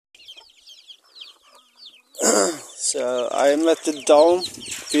So I'm at the dome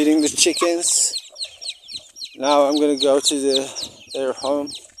feeding the chickens. Now I'm gonna go to their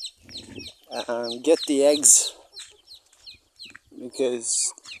home and get the eggs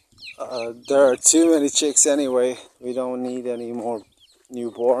because there are too many chicks anyway. We don't need any more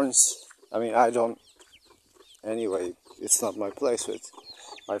newborns. I mean, I don't. Anyway, it's not my place, but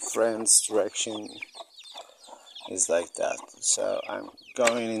my friend's direction is like that. So I'm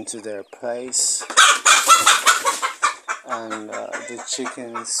going into their place, and the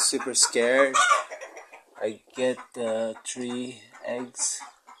chicken is super scared. I get 3 eggs.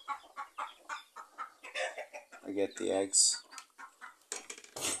 I get the eggs.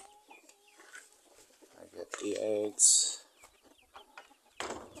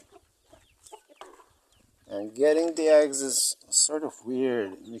 And getting the eggs is sort of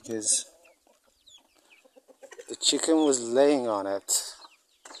weird because the chicken was laying on it,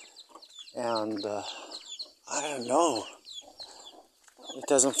 and I don't know, it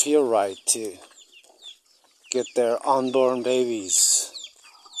doesn't feel right to get their unborn babies.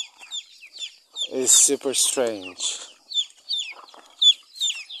 It's super strange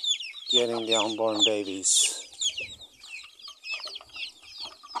getting the unborn babies.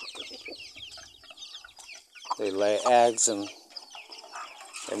 They lay eggs and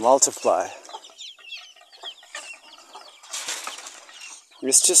they multiply.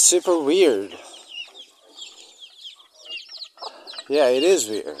 It's just super weird. Yeah, it is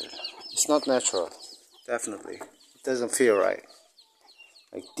weird. It's not natural. Definitely. It doesn't feel right.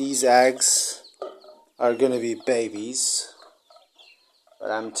 Like, these eggs are gonna be babies,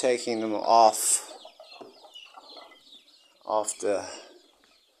 but I'm taking them off the,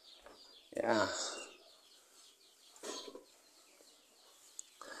 yeah.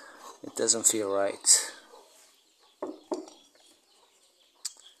 It doesn't feel right.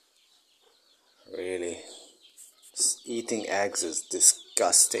 Really. Eating eggs is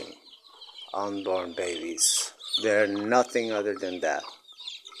disgusting. Unborn babies. They're nothing other than that.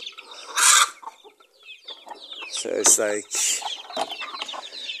 So it's like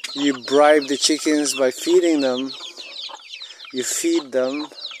you bribe the chickens by feeding them. You feed them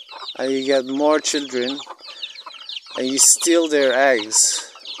and you get more children, and you steal their eggs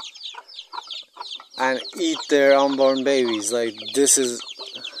and eat their unborn babies. Like, this is...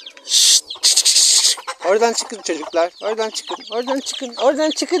 Oradan çıkın çocuklar. Oradan çıkın. Oradan çıkın. Oradan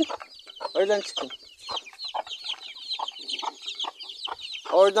çıkın. Oradan çıkın.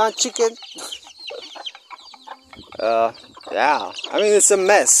 Oradan çıkın. Yeah. I mean, it's a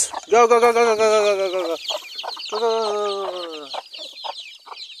mess. Go, go, go, go, go, go, go, go, go, go, go.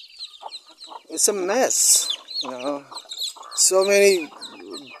 It's a mess, you know. So many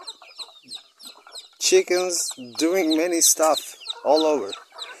chickens doing many stuff all over.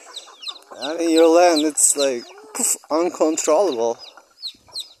 And in your land, it's like poof, uncontrollable.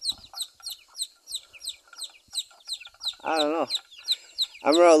 I don't know.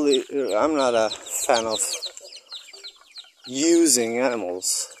 I'm not a fan of using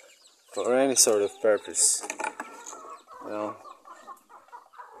animals for any sort of purpose. You know,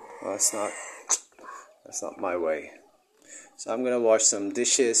 well, that's not my way. So I'm gonna wash some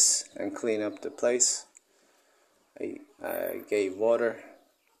dishes and clean up the place. I gave water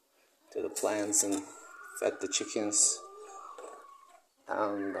to the plants and fed the chickens,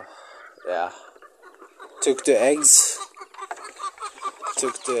 and yeah, took the eggs,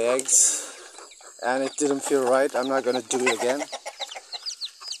 and it didn't feel right. I'm not gonna do it again.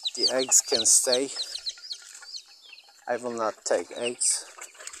 The eggs can stay. I will not take eggs.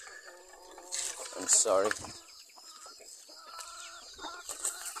 I'm sorry.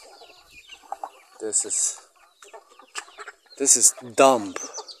 This is dumb.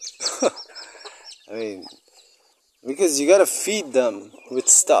 I mean, because you gotta feed them with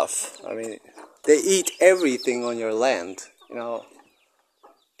stuff. I mean, they eat everything on your land, you know,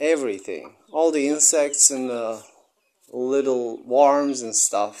 everything. All the insects and the little worms and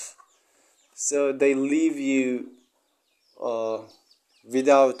stuff. So they leave you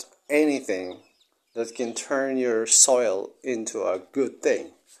without anything that can turn your soil into a good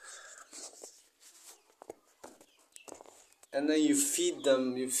thing. And then you feed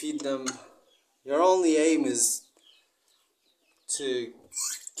them. Your only aim is to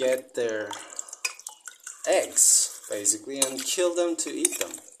get their eggs, basically, and kill them to eat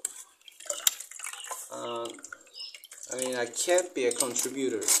them. I mean, I can't be a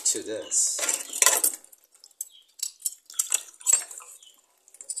contributor to this.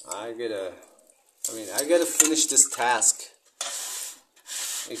 I gotta finish this task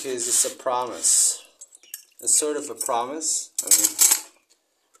because it's a promise. It's sort of a promise. I mean,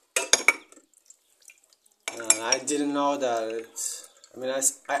 and I didn't know that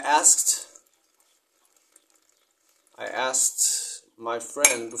I asked my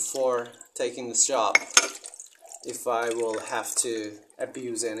friend before taking this job if I will have to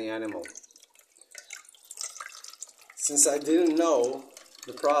abuse any animal. Since I didn't know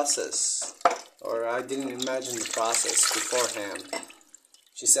the process, or I didn't imagine the process beforehand,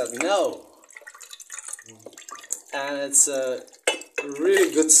 she said no. And it's a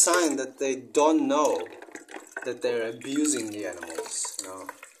really good sign that they don't know that they're abusing the animals, you know.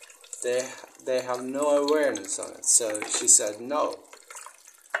 They have no awareness on it. So she said no.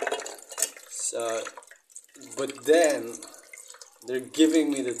 So, but then they're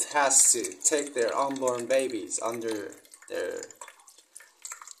giving me the task to take their unborn babies under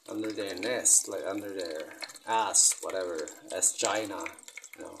their nest, like under their ass, whatever, asgina,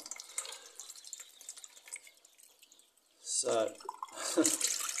 you know. So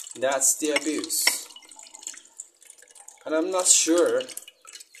that's the abuse. And I'm not sure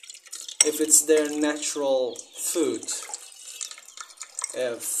if it's their natural food,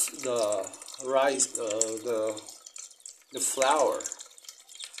 if the rice, the flour,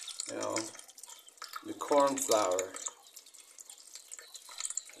 you know, the corn flour.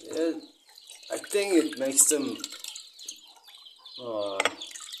 I think it makes them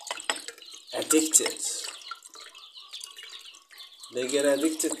addicted. They get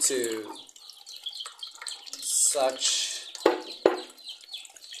addicted to such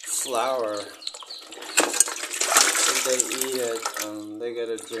flour that they eat it, and they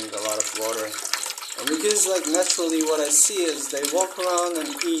gotta drink a lot of water. And because, like, naturally what I see is they walk around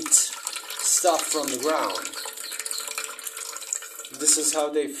and eat stuff from the ground. This is how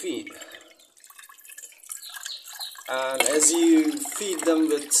they feed. And as you feed them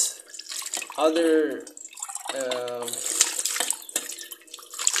with other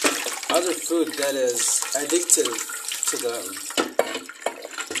food that is addictive to them,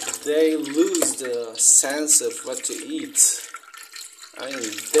 they lose the sense of what to eat. I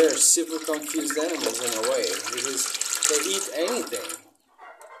mean, they're super confused animals in a way, because they eat anything.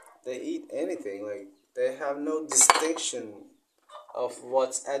 They eat anything. Like, they have no distinction of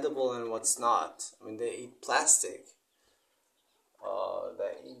what's edible and what's not. I mean, they eat plastic.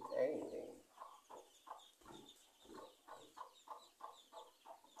 They eat anything.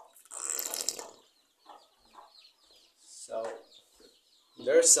 So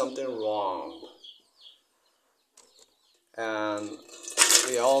there's something wrong, and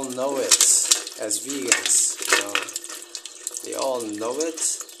we all know it as vegans. You know, we all know it,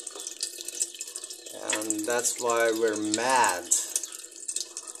 and that's why we're mad.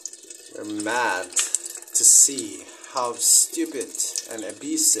 We're mad to see how stupid and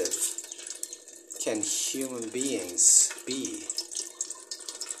abusive can human beings be.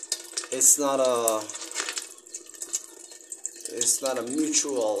 It's not a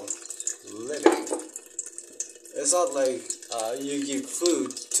mutual living. It's not like you give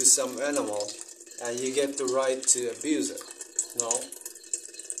food to some animal and you get the right to abuse it. No.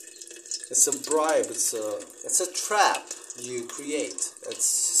 It's a bribe. It's a trap you create. It's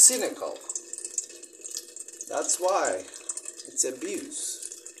cynical. That's why it's abuse.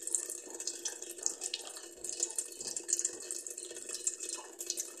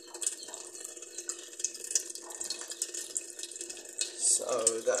 So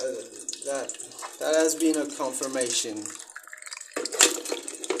that has been a confirmation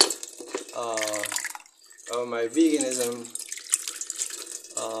of my veganism.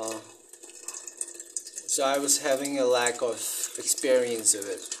 So I was having a lack of experience of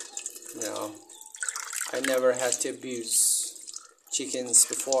it. You know, I never had to abuse chickens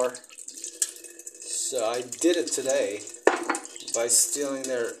before, so I did it today by stealing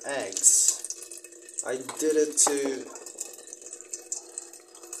their eggs. I did it to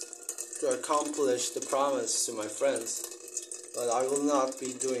accomplish the promise to my friends, but I will not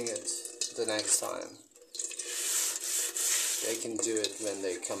be doing it the next time. They can do it when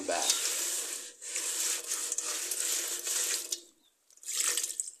they come back.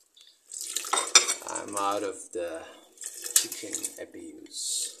 I'm out of the chicken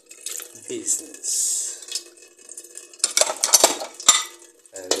abuse business,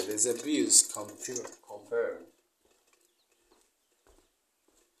 and it is abuse confirmed.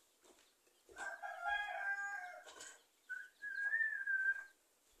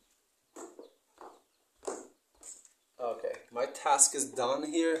 Okay, my task is done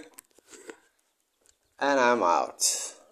here, and I'm out.